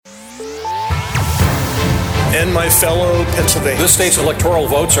and my fellow Pennsylvanians. This state's electoral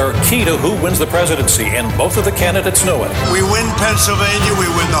votes are key to who wins the presidency, and both of the candidates know it. We win Pennsylvania, we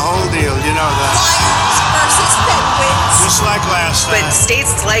win the whole deal. You know that. Lions versus Penguins. Just like last time. But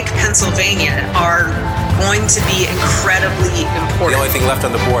states like Pennsylvania are going to be incredibly important. The only thing left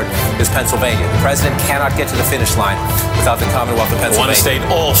on the board is Pennsylvania. The president cannot get to the finish line without the Commonwealth of Pennsylvania. One state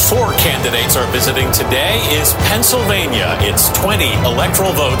all 4 candidates are visiting today is Pennsylvania. Its 20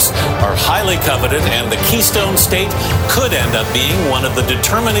 electoral votes are highly coveted, and the Keystone State could end up being one of the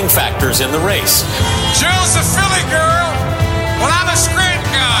determining factors in the race. Jill's a Philly girl. Well, I'm a Scranton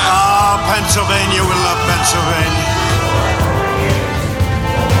guy. Oh, Pennsylvania, we love Pennsylvania.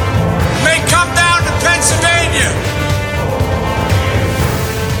 May come down to Pennsylvania.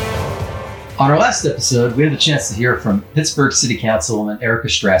 On our last episode, we had the chance to hear from Pittsburgh City Councilwoman Erica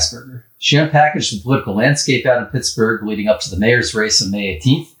Strasburger. She unpackaged the political landscape out in Pittsburgh leading up to the mayor's race on May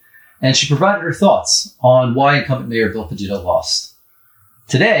 18th, and she provided her thoughts on why incumbent Mayor Bill Peduto lost.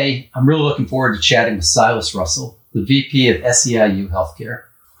 Today, I'm really looking forward to chatting with Silas Russell, the VP of SEIU Healthcare.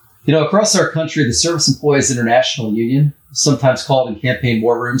 You know, across our country, the Service Employees International Union, sometimes called in campaign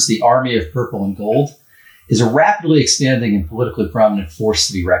war rooms the Army of Purple and Gold, is a rapidly expanding and politically prominent force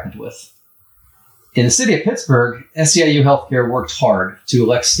to be reckoned with. In the city of Pittsburgh, SEIU Healthcare worked hard to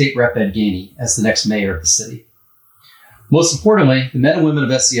elect State Rep Ed Gainey as the next mayor of the city. Most importantly, the men and women of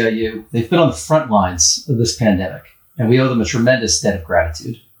SEIU, they've been on the front lines of this pandemic, and we owe them a tremendous debt of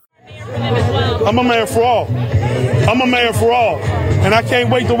gratitude. I'm a mayor for all. I'm a mayor for all. And I can't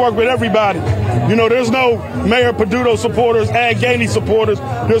wait to work with everybody. You know, there's no Mayor Peduto supporters, Ed Gainey supporters.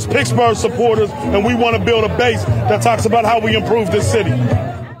 There's Pittsburgh supporters, and we want to build a base that talks about how we improve this city.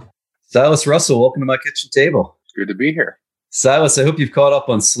 Silas Russell, welcome to my kitchen table. It's good to be here. Silas, I hope you've caught up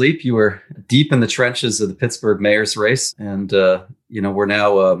on sleep. You were deep in the trenches of the Pittsburgh mayor's race, and we're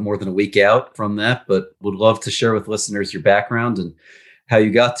now more than a week out from that, but would love to share with listeners your background and how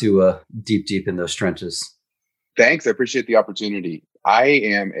you got to deep in those trenches. Thanks. I appreciate the opportunity. I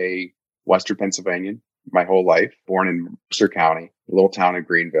am a Western Pennsylvanian my whole life, born in Mercer County, a little town in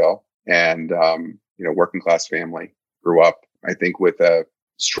Greenville, and, working class family. Grew up, I think, with a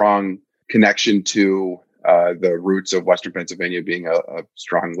strong connection to the roots of Western Pennsylvania being a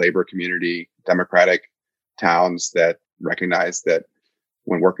strong labor community, democratic towns that recognize that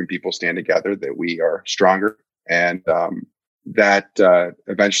when working people stand together, that we are stronger. And that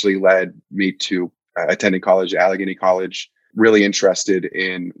eventually led me to attending college, Allegheny College, really interested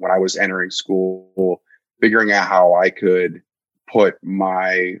in, when I was entering school, figuring out how I could put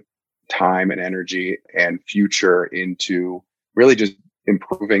my time and energy and future into really just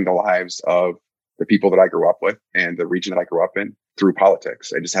improving the lives of the people that I grew up with and the region that I grew up in through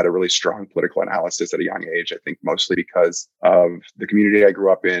politics. I just had a really strong political analysis at a young age, I think mostly because of the community I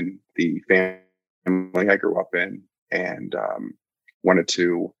grew up in, the family I grew up in, and wanted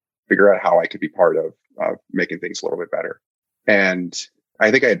to figure out how I could be part of making things a little bit better. And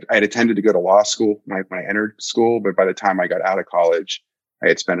I think I had intended to go to law school when I entered school, but by the time I got out of college, I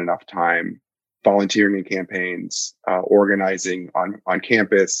had spent enough time volunteering in campaigns, organizing on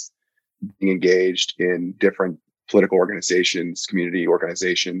campus, being engaged in different political organizations, community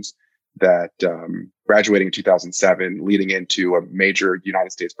organizations, that graduating in 2007, leading into a major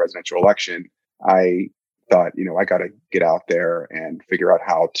United States presidential election, I thought, I got to get out there and figure out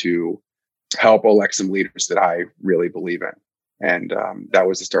how to help elect some leaders that I really believe in. And that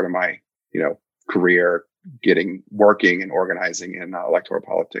was the start of my, career, working and organizing in electoral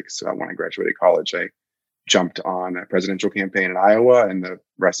politics. So when I graduated college, I jumped on a presidential campaign in Iowa, and the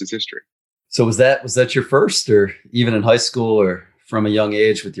rest is history. So was that your first, or even in high school or from a young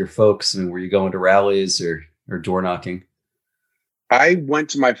age with your folks? I mean, were you going to rallies or door knocking? I went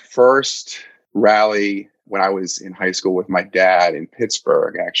to my first rally when I was in high school with my dad in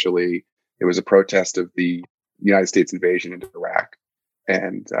Pittsburgh. Actually, it was a protest of the United States invasion into Iraq.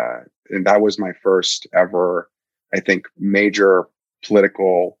 And that was my first ever, I think, major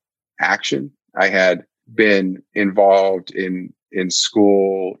political action. I had been involved in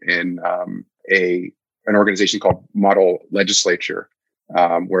school in an organization called Model Legislature,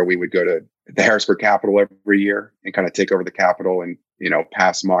 where we would go to the Harrisburg Capitol every year and kind of take over the Capitol and,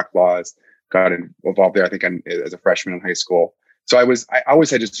 pass mock laws. Got involved there, I think, as a freshman in high school. So I always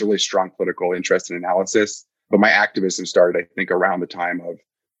had just a really strong political interest and analysis. But my activism started, I think, around the time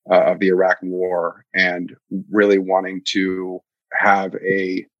of the Iraq War, and really wanting to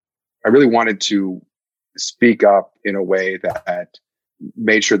I really wanted to speak up in a way that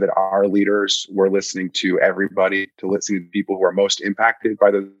made sure that our leaders were listening to everybody, to listening to people who are most impacted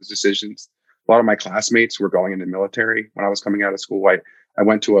by those decisions. A lot of my classmates were going into the military when I was coming out of school. I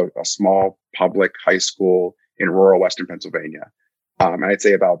went to a small public high school in rural Western Pennsylvania. And I'd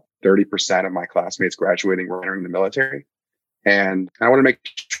say about 30% of my classmates graduating were entering the military. And I want to make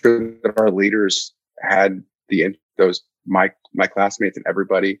sure that our leaders had my classmates and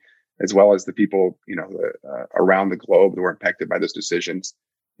everybody, as well as the people, around the globe that were impacted by those decisions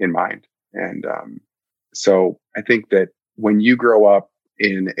in mind. And so I think that when you grow up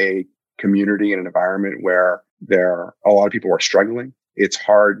in a community and an environment where a lot of people are struggling, it's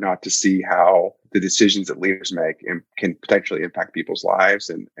hard not to see how the decisions that leaders make can potentially impact people's lives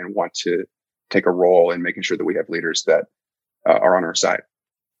and want to take a role in making sure that we have leaders that are on our side.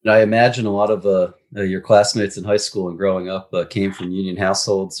 And I imagine a lot of your classmates in high school and growing up came from union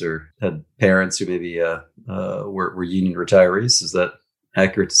households or had parents who maybe were union retirees. Is that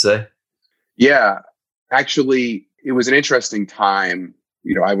accurate to say? Yeah, actually, it was an interesting time.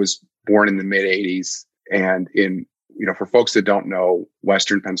 I was born in the mid 80s, and for folks that don't know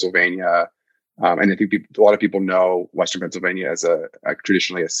Western Pennsylvania, and I think a lot of people know Western Pennsylvania as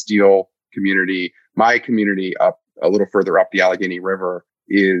traditionally a steel community. My community up a little further up the Allegheny River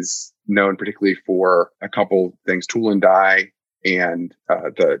is known particularly for a couple things: tool and die, and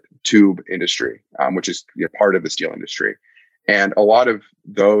the tube industry, which is part of the steel industry. And a lot of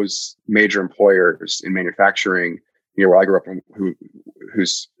those major employers in manufacturing, where I grew up,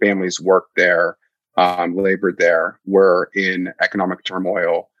 whose families worked there, labored there, were in economic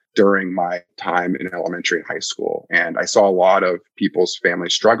turmoil during my time in elementary and high school. And I saw a lot of people's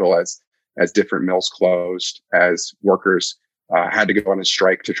families struggle as different mills closed, as workers had to go on a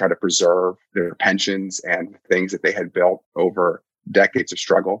strike to try to preserve their pensions and things that they had built over decades of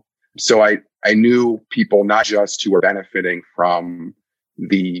struggle. So I knew people not just who were benefiting from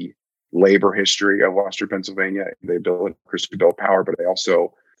the labor history of Western Pennsylvania, the ability to build power, but I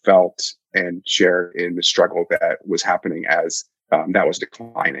also felt and shared in the struggle that was happening as that was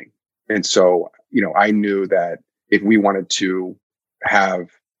declining. And so, I knew that if we wanted to have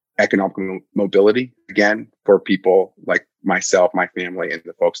economic mobility again for people like myself, my family, and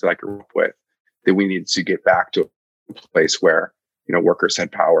the folks that I grew up with, that we needed to get back to a place where workers had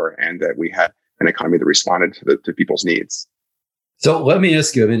power and that we had an economy that responded to people's needs. So let me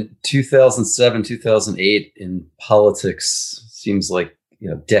ask you, 2007, 2008 in politics seems like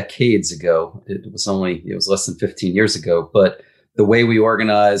decades ago. It was less than 15 years ago, but the way we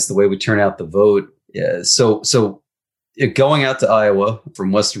organize, the way we turn out the vote. So going out to Iowa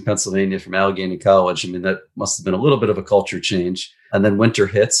from Western Pennsylvania, from Allegheny College, that must have been a little bit of a culture change. And then winter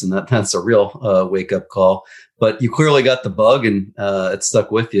hits, and that's a real wake-up call. But you clearly got the bug, and it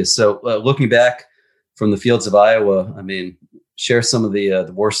stuck with you. So looking back from the fields of Iowa, share some of the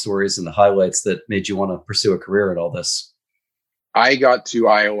war stories and the highlights that made you want to pursue a career in all this. I got to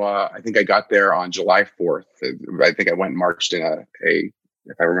Iowa, I think I got there on July 4th. I think I went and marched in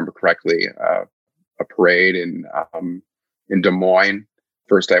if I remember correctly, a parade in Des Moines.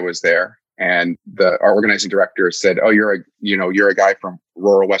 First I was there, and our organizing director said, "Oh, you're a guy from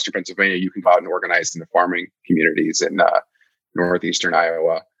rural Western Pennsylvania. You can go out and organize in the farming communities in northeastern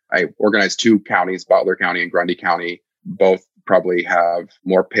Iowa." I organized 2 counties, Butler County and Grundy County. Both probably have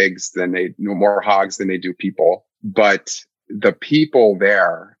more more hogs than they do people. But the people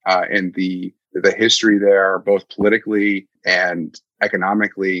there and the history there, both politically and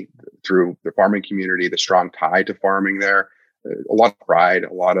economically, through the farming community, the strong tie to farming there, a lot of pride,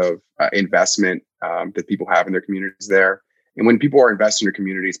 a lot of investment that people have in their communities there. And when people are invested in their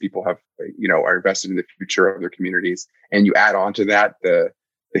communities, people are invested in the future of their communities. And you add on to that the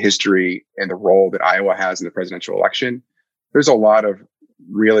history and the role that Iowa has in the presidential election. There's a lot of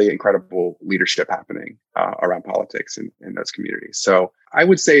really incredible leadership happening around politics in those communities. So I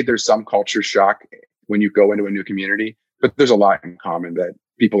would say there's some culture shock when you go into a new community, but there's a lot in common that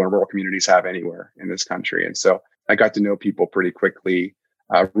people in rural communities have anywhere in this country. And so I got to know people pretty quickly,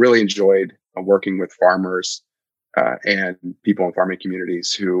 really enjoyed working with farmers and people in farming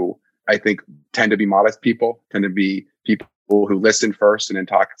communities who I think tend to be modest people, tend to be people who listen first and then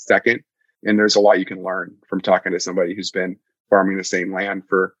talk second. And there's a lot you can learn from talking to somebody who's been farming the same land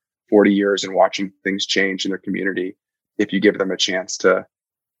for 40 years and watching things change in their community. If you give them a chance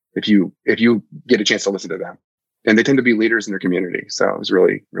if you get a chance to listen to them, and they tend to be leaders in their community. So it was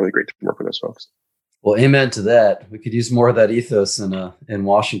really, really great to work with those folks. Well, amen to that. We could use more of that ethos in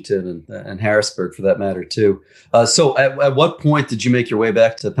Washington and Harrisburg for that matter too. So at what point did you make your way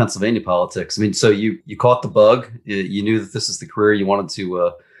back to Pennsylvania politics? So you caught the bug. You knew that this is the career you wanted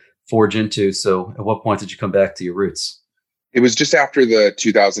to forge into. So at what point did you come back to your roots? It was just after the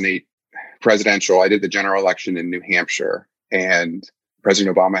 2008 presidential. I did the general election in New Hampshire, and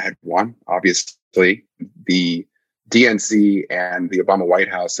President Obama had won. Obviously, the DNC and the Obama White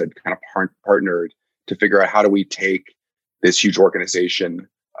House had kind of partnered to figure out how do we take this huge organization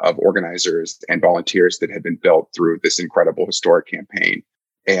of organizers and volunteers that had been built through this incredible historic campaign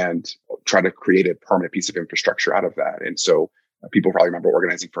and try to create a permanent piece of infrastructure out of that. And so people probably remember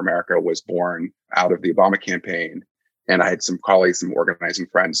Organizing for America was born out of the Obama campaign. And I had some colleagues, some organizing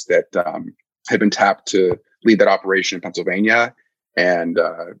friends that had been tapped to lead that operation in Pennsylvania. And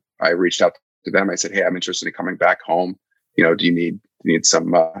I reached out to them. I said, hey, I'm interested in coming back home. Do you need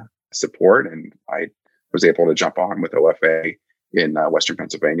some support? And I was able to jump on with OFA in Western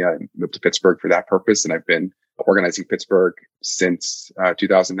Pennsylvania and moved to Pittsburgh for that purpose. And I've been organizing Pittsburgh since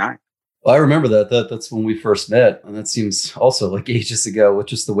 2009. Well, I remember that. That's when we first met. And that seems also like ages ago with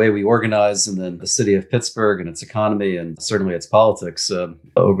just the way we organize and then the city of Pittsburgh and its economy and certainly its politics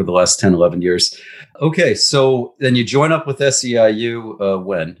over the last 10, 11 years. Okay, so then you join up with SEIU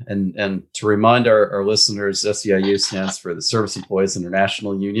when? And to remind our listeners, SEIU stands for the Service Employees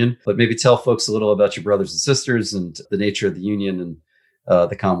International Union. But maybe tell folks a little about your brothers and sisters and the nature of the union and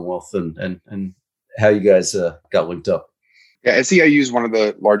the Commonwealth and how you guys got linked up. Yeah, SEIU is one of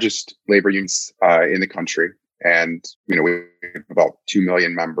the largest labor unions in the country. And, we have about 2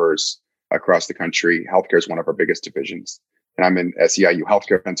 million members across the country. Healthcare is one of our biggest divisions. And I'm in SEIU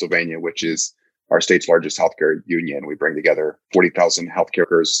Healthcare Pennsylvania, which is our state's largest healthcare union. We bring together 40,000 healthcare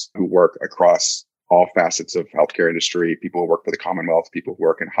workers who work across all facets of healthcare industry, people who work for the Commonwealth, people who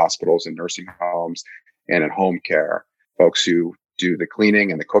work in hospitals and nursing homes and in home care, folks who do the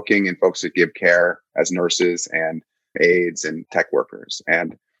cleaning and the cooking, and folks that give care as nurses and aides and tech workers.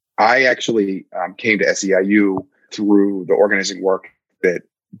 And I actually came to SEIU through the organizing work that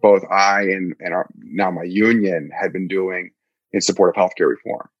both I and now my union had been doing in support of healthcare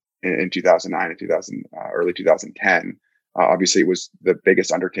reform in 2009 and early 2010. Obviously, it was the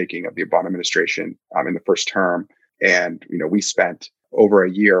biggest undertaking of the Obama administration in the first term. And, we spent over a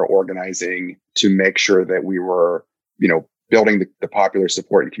year organizing to make sure that we were, building the popular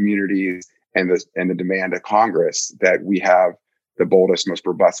support in communities and the demand of Congress that we have the boldest, most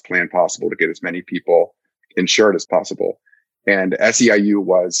robust plan possible to get as many people insured as possible. And SEIU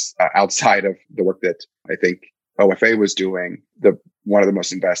was outside of the work that I think OFA was doing, one of the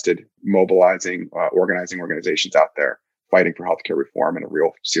most invested, mobilizing, organizing organizations out there, fighting for healthcare reform in a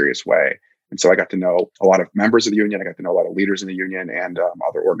real serious way. And so I got to know a lot of members of the union. I got to know a lot of leaders in the union and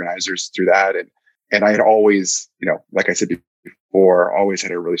other organizers through that. And I had always, like I said before, always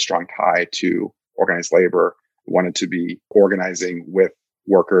had a really strong tie to organized labor, wanted to be organizing with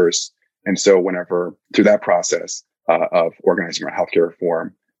workers. And so whenever through that process of organizing around healthcare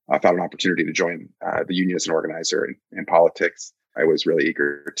reform, I found an opportunity to join the union as an organizer in politics. I was really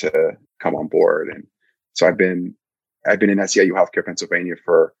eager to come on board. And so I've been in SEIU Healthcare Pennsylvania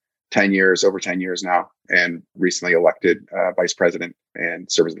for 10 years, over 10 years now, and recently elected vice president and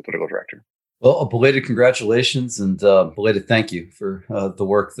serve as the political director. Well, a belated congratulations and belated thank you for the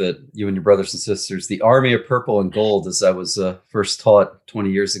work that you and your brothers and sisters, the Army of Purple and Gold, as I was first taught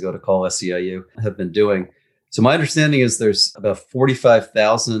 20 years ago to call SEIU, have been doing. So my understanding is there's about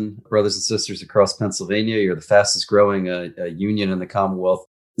 45,000 brothers and sisters across Pennsylvania. You're the fastest growing union in the Commonwealth.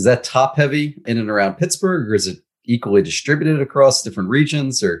 Is that top heavy in and around Pittsburgh, or is it equally distributed across different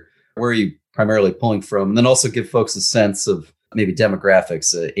regions, or where are you primarily pulling from? And then also give folks a sense of maybe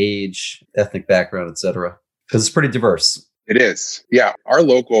demographics, age, ethnic background, et cetera, because it's pretty diverse. It is. Yeah. Our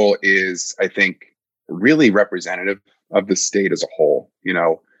local is, I think, really representative of the state as a whole.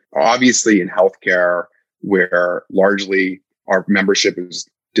 Obviously in healthcare, where largely our membership is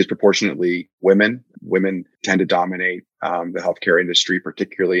disproportionately women. Women tend to dominate the healthcare industry,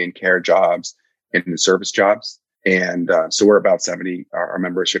 particularly in care jobs and in service jobs. And so we're about 70, our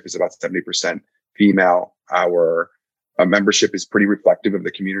membership is about 70% female. Our membership is pretty reflective of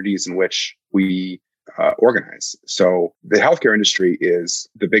the communities in which we organize. So the healthcare industry is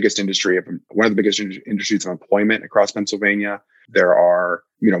the biggest industry one of the biggest industries of employment across Pennsylvania. There are,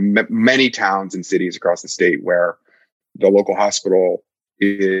 many towns and cities across the state where the local hospital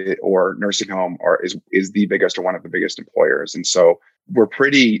or nursing home is the biggest or one of the biggest employers. And so we're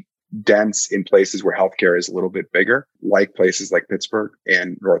pretty dense in places where healthcare is a little bit bigger, like places like Pittsburgh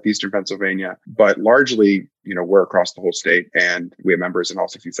and northeastern Pennsylvania. But largely, we're across the whole state and we have members in all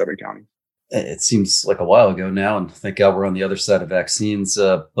 67 counties. It seems like a while ago now, and thank God we're on the other side of vaccines.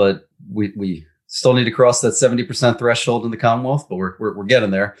 But we still need to cross that 70% threshold in the Commonwealth, but we're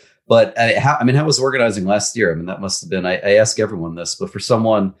getting there. But how was organizing last year? That must have been, I ask everyone this, but for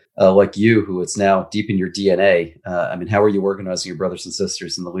someone like you, who it's now deep in your DNA, how are you organizing your brothers and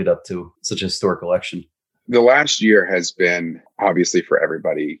sisters in the lead up to such a historic election? The last year has been, obviously for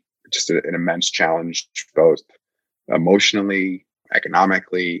everybody, just an immense challenge, both emotionally,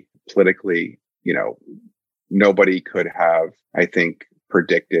 economically, politically. nobody could have, I think,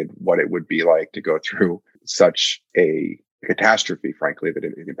 predicted what it would be like to go through such a catastrophe, frankly, that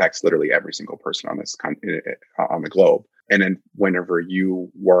it impacts literally every single person on the globe. And then whenever you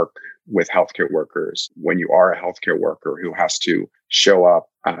work with healthcare workers, when you are a healthcare worker who has to show up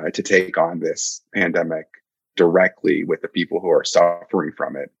to take on this pandemic directly with the people who are suffering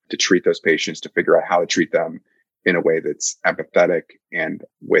from it, to treat those patients, to figure out how to treat them in a way that's empathetic and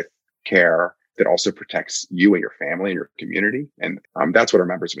with care that also protects you and your family and your community. And that's what our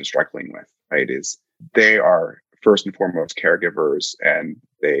members have been struggling with, right? Is they are first and foremost caregivers, and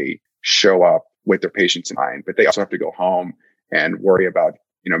they show up with their patients in mind, but they also have to go home and worry about,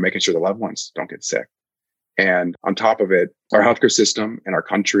 making sure the loved ones don't get sick. And on top of it, our healthcare system and our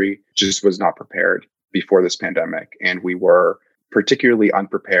country just was not prepared before this pandemic. And we were particularly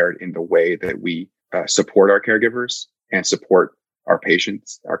unprepared in the way that we support our caregivers and support our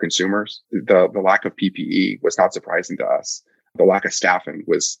patients, our consumers. The lack of PPE was not surprising to us. The lack of staffing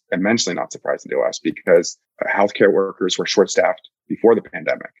was immensely not surprising to us, because healthcare workers were short-staffed before the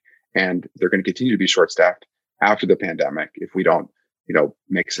pandemic, and they're going to continue to be short-staffed after the pandemic if we don't,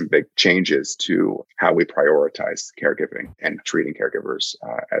 make some big changes to how we prioritize caregiving and treating caregivers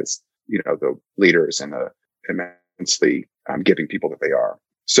as, the leaders and the immensely giving people that they are.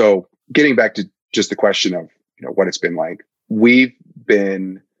 So getting back to just the question of, what it's been like, we've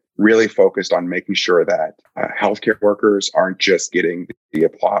been really focused on making sure that healthcare workers aren't just getting the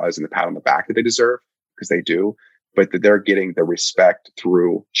applause and the pat on the back that they deserve, because they do, but that they're getting the respect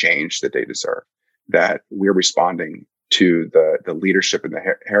through change that they deserve, that we're responding to the leadership and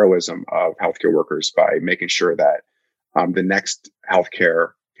the heroism of healthcare workers by making sure that the next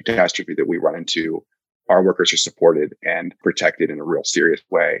healthcare catastrophe that we run into, our workers are supported and protected in a real serious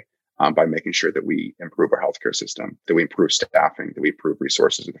way. By making sure that we improve our healthcare system, that we improve staffing, that we improve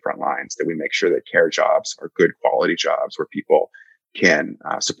resources at the front lines, that we make sure that care jobs are good quality jobs where people can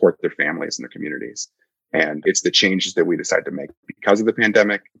support their families and their communities. And it's the changes that we decide to make because of the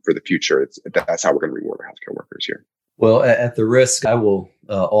pandemic for the future. That's how we're going to reward our healthcare workers here. Well, at the risk, I will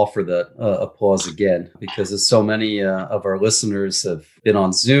offer that applause again, because as so many of our listeners have been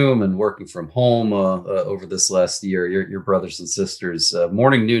on Zoom and working from home over this last year, your brothers and sisters,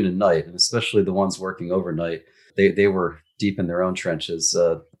 morning, noon, and night, and especially the ones working overnight, they were deep in their own trenches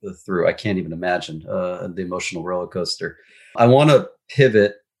through, I can't even imagine, the emotional roller coaster. I want to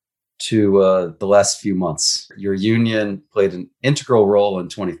pivot to the last few months. Your union played an integral role in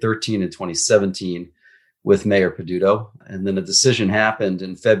 2013 and 2017 with Mayor Peduto. And then a decision happened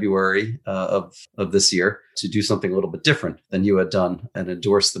in February of this year to do something a little bit different than you had done and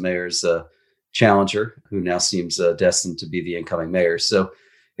endorse the mayor's challenger, who now seems destined to be the incoming mayor. So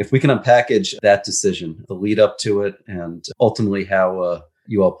if we can unpackage that decision, the lead up to it, and ultimately how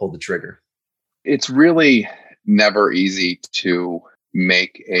you all pulled the trigger. It's really never easy to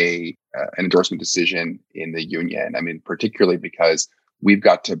make an endorsement decision in the union. I mean, particularly because we've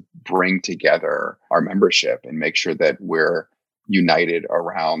got to bring together our membership and make sure that we're united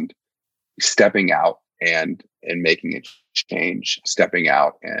around stepping out and making a change, stepping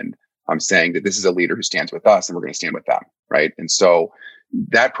out and saying that this is a leader who stands with us and we're going to stand with them, right? And so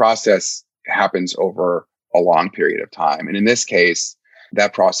that process happens over a long period of time. And in this case,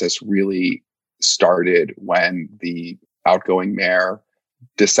 that process really started when the outgoing mayor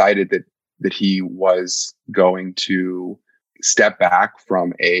decided that he was going to step back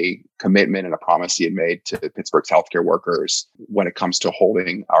from a commitment and a promise he had made to Pittsburgh's healthcare workers when it comes to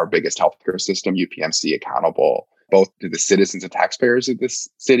holding our biggest healthcare system, UPMC, accountable, both to the citizens and taxpayers of this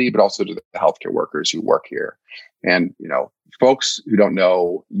city, but also to the healthcare workers who work here. And, folks who don't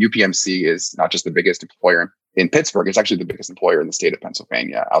know, UPMC is not just the biggest employer in Pittsburgh, it's actually the biggest employer in the state of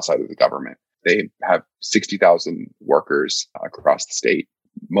Pennsylvania outside of the government. They have 60,000 workers across the state,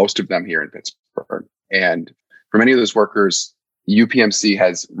 most of them here in Pittsburgh. And for many of those workers, UPMC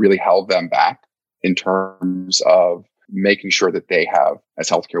has really held them back in terms of making sure that they have, as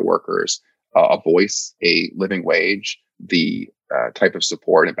healthcare workers, a voice, a living wage, the type of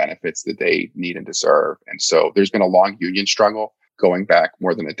support and benefits that they need and deserve. And so there's been a long union struggle going back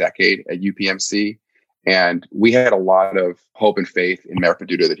more than a decade at UPMC. And we had a lot of hope and faith in Mayor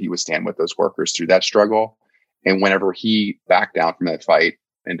Peduto that he would stand with those workers through that struggle. And whenever he backed down from that fight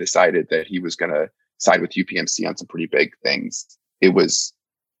and decided that he was going to side with UPMC on some pretty big things, it was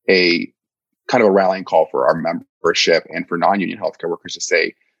a kind of a rallying call for our membership and for non-union healthcare workers to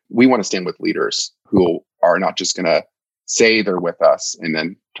say, we want to stand with leaders who are not just going to say they're with us and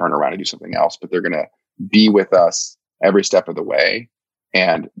then turn around and do something else, but they're going to be with us every step of the way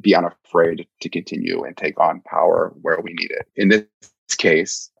and be unafraid to continue and take on power where we need it. In this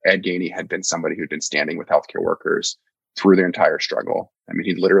case, Ed Gainey had been somebody who'd been standing with healthcare workers through their entire struggle. I mean,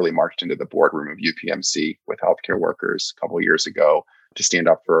 he literally marched into the boardroom of UPMC with healthcare workers a couple of years ago to stand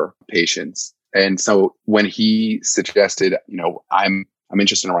up for patients. And so when he suggested, I'm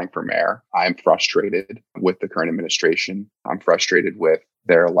interested in running for mayor, I'm frustrated with the current administration. I'm frustrated with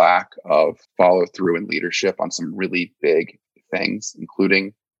their lack of follow through and leadership on some really big things,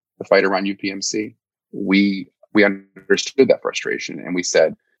 including the fight around UPMC. We understood that frustration and we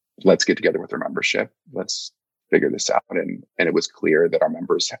said, let's get together with our membership. Let's figure this out. And it was clear that our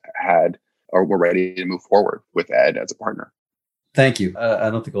members were ready to move forward with Ed as a partner. Thank you. I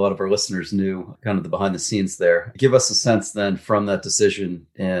don't think a lot of our listeners knew kind of the behind the scenes there. Give us a sense then from that decision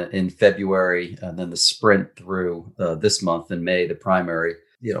in February and then the sprint through this month in May, the primary,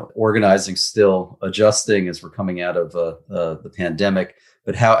 organizing, still adjusting as we're coming out of the pandemic.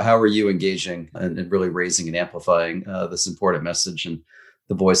 But how are you engaging and really raising and amplifying this important message and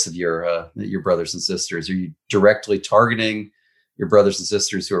the voice of your brothers and sisters? Are you directly targeting your brothers and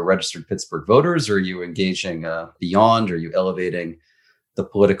sisters who are registered Pittsburgh voters, or are you engaging beyond? Are you elevating the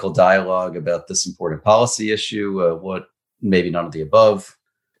political dialogue about this important policy issue? What, maybe none of the above?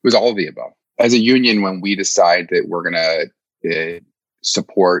 It was all of the above. As a union, when we decide that we're going to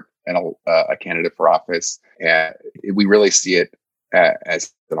support a candidate for office, we really see it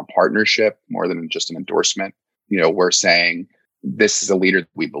as a partnership more than just an endorsement. We're saying this is a leader that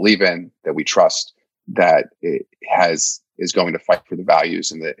we believe in, that we trust, that is going to fight for the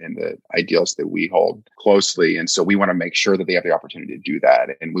values and the ideals that we hold closely. And so we want to make sure that they have the opportunity to do that.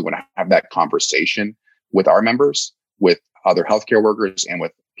 And we want to have that conversation with our members, with other healthcare workers, and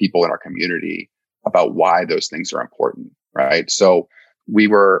with people in our community about why those things are important, right? So we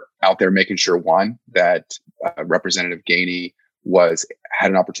were out there making sure, one, that Representative Gainey had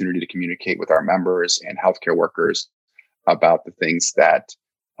an opportunity to communicate with our members and healthcare workers about the things that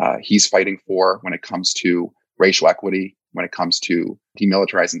he's fighting for when it comes to racial equity, when it comes to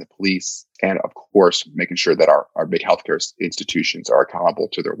demilitarizing the police, and of course, making sure that our big healthcare institutions are accountable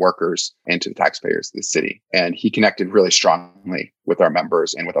to their workers and to the taxpayers of the city. And he connected really strongly with our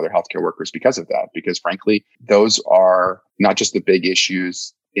members and with other healthcare workers because of that, because frankly, those are not just the big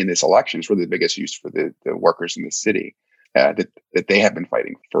issues in this election, it's really the big issues for the workers in the city that they have been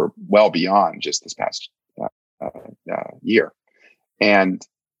fighting for well beyond just this past year. And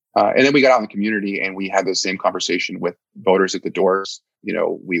then we got out in the community and we had the same conversation with voters at the doors.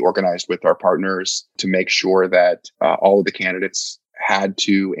 We organized with our partners to make sure that all of the candidates had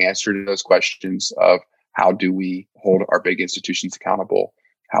to answer to those questions of how do we hold our big institutions accountable?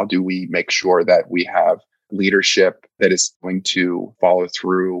 How do we make sure that we have leadership that is going to follow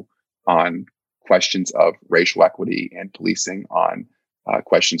through on questions of racial equity and policing, on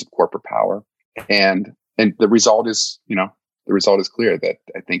questions of corporate power? And the result is, the result is clear that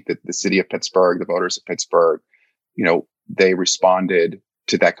I think that the city of Pittsburgh, the voters of Pittsburgh, they responded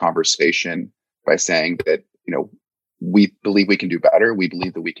to that conversation by saying that, we believe we can do better. We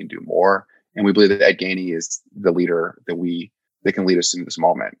believe that we can do more. And we believe that Ed Gainey is the leader that can lead us into this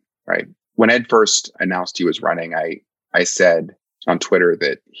moment, right? When Ed first announced he was running, I said on Twitter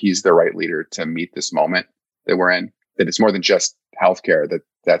that he's the right leader to meet this moment that we're in, that it's more than just healthcare,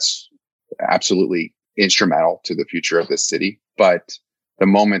 that's absolutely instrumental to the future of this city. But the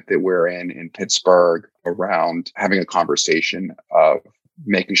moment that we're in Pittsburgh around having a conversation of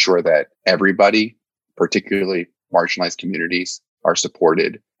making sure that everybody, particularly marginalized communities, are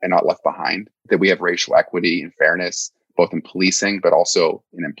supported and not left behind, that we have racial equity and fairness, both in policing, but also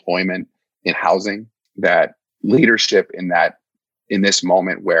in employment, in housing, that leadership in this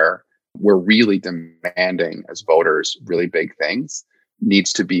moment where we're really demanding as voters really big things,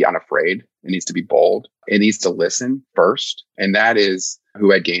 needs to be unafraid. It needs to be bold. It needs to listen first. And that is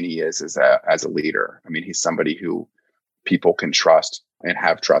who Ed Gainey is as a leader. I mean, he's somebody who people can trust and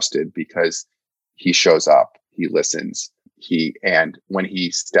have trusted because he shows up, he listens, and when he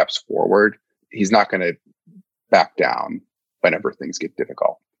steps forward, he's not going to back down whenever things get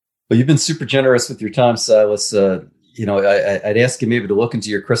difficult. Well, you've been super generous with your time, Silas. I'd ask you maybe to look into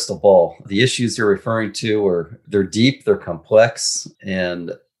your crystal ball. The issues you're referring to they're deep, they're complex,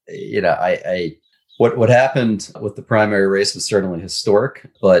 and what happened with the primary race was certainly historic,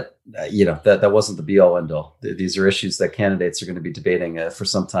 but that wasn't the be all end all. These are issues that candidates are going to be debating for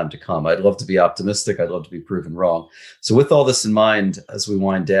some time to come. I'd love to be optimistic. I'd love to be proven wrong. So with all this in mind, as we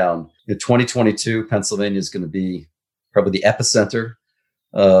wind down, 2022, Pennsylvania is going to be probably the epicenter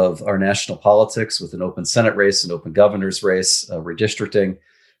of our national politics, with an open Senate race, an open governor's race, redistricting,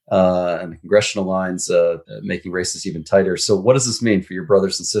 and the congressional lines making races even tighter. So what does this mean for your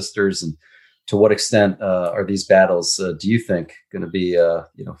brothers and sisters and to what extent are these battles, do you think, going to be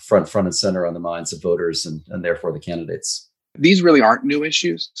front and center on the minds of voters and therefore the candidates? These really aren't new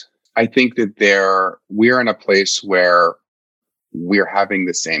issues. I think that we're in a place where we're having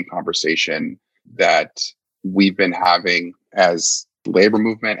the same conversation that we've been having as labor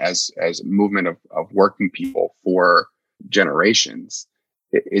movement, as movement of working people for generations.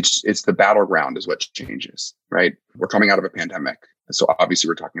 It's the battleground is what changes, right? We're coming out of a pandemic. So obviously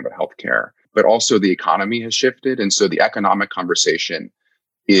we're talking about healthcare, but also the economy has shifted. And so the economic conversation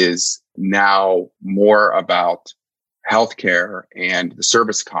is now more about healthcare and the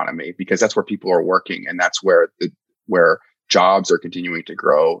service economy, because that's where people are working. And that's where jobs are continuing to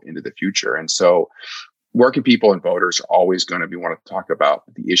grow into the future. And so working people and voters are always going to want to talk about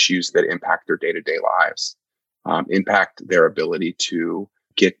the issues that impact their day-to-day lives, impact their ability to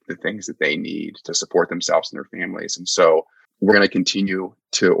get the things that they need to support themselves and their families. And so we're going to continue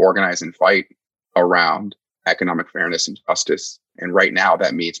to organize and fight around economic fairness and justice. And right now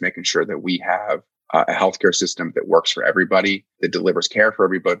that means making sure that we have a healthcare system that works for everybody, that delivers care for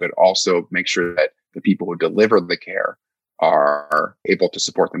everybody, but also make sure that the people who deliver the care are able to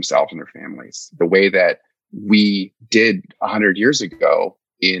support themselves and their families the way that we did 100 years ago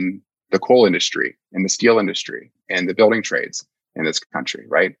in the coal industry and the steel industry and the building trades in this country,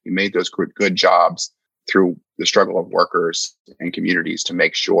 right? We made those good jobs through the struggle of workers and communities to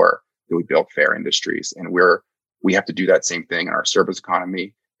make sure that we built fair industries. And we have to do that same thing in our service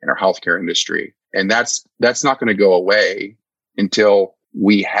economy, in our healthcare industry. And that's not going to go away until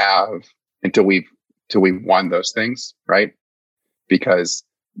we've won those things, right? Because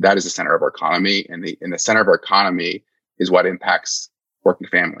that is the center of our economy, and the center of our economy is what impacts working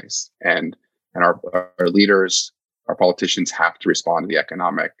families. And our leaders, our politicians have to respond to the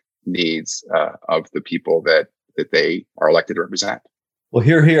economic needs of the people that they are elected to represent. Well,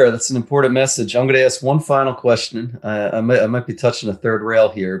 here. That's an important message. I'm going to ask one final question. I might be touching a third rail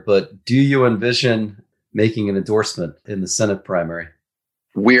here, but do you envision making an endorsement in the Senate primary?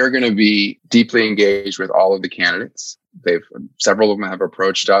 We are going to be deeply engaged with all of the candidates. Several of them have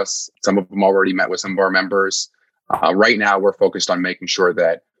approached us. Some of them already met with some of our members. Right now, we're focused on making sure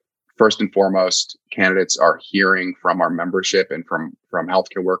that first and foremost, candidates are hearing from our membership and from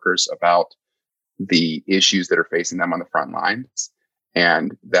healthcare workers about the issues that are facing them on the front lines,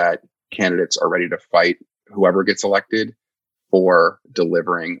 and that candidates are ready to fight whoever gets elected for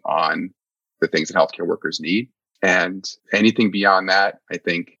delivering on the things that healthcare workers need. And anything beyond that, I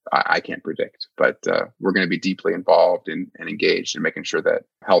think I can't predict, but we're going to be deeply involved and engaged in making sure that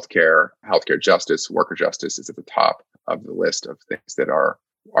healthcare justice, worker justice is at the top of the list of things that our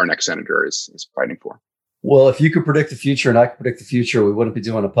next senator is fighting for. Well, if you could predict the future and I could predict the future, we wouldn't be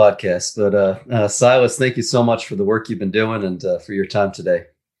doing a podcast. But Silas, thank you so much for the work you've been doing and for your time today.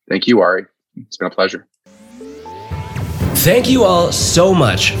 Thank you, Ari. It's been a pleasure. Thank you all so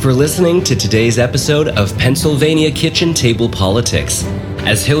much for listening to today's episode of Pennsylvania Kitchen Table Politics.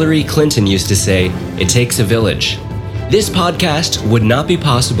 As Hillary Clinton used to say, it takes a village. This podcast would not be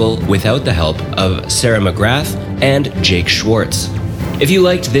possible without the help of Sarah McGrath and Jake Schwartz. If you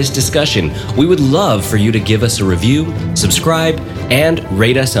liked this discussion, we would love for you to give us a review, subscribe, and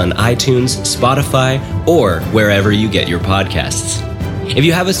rate us on iTunes, Spotify, or wherever you get your podcasts. If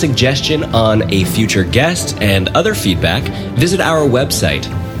you have a suggestion on a future guest and other feedback, visit our website,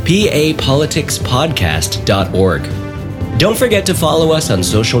 papoliticspodcast.org. Don't forget to follow us on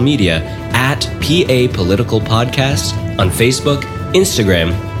social media at PA Political Podcast on Facebook,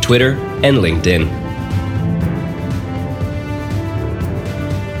 Instagram, Twitter, and LinkedIn.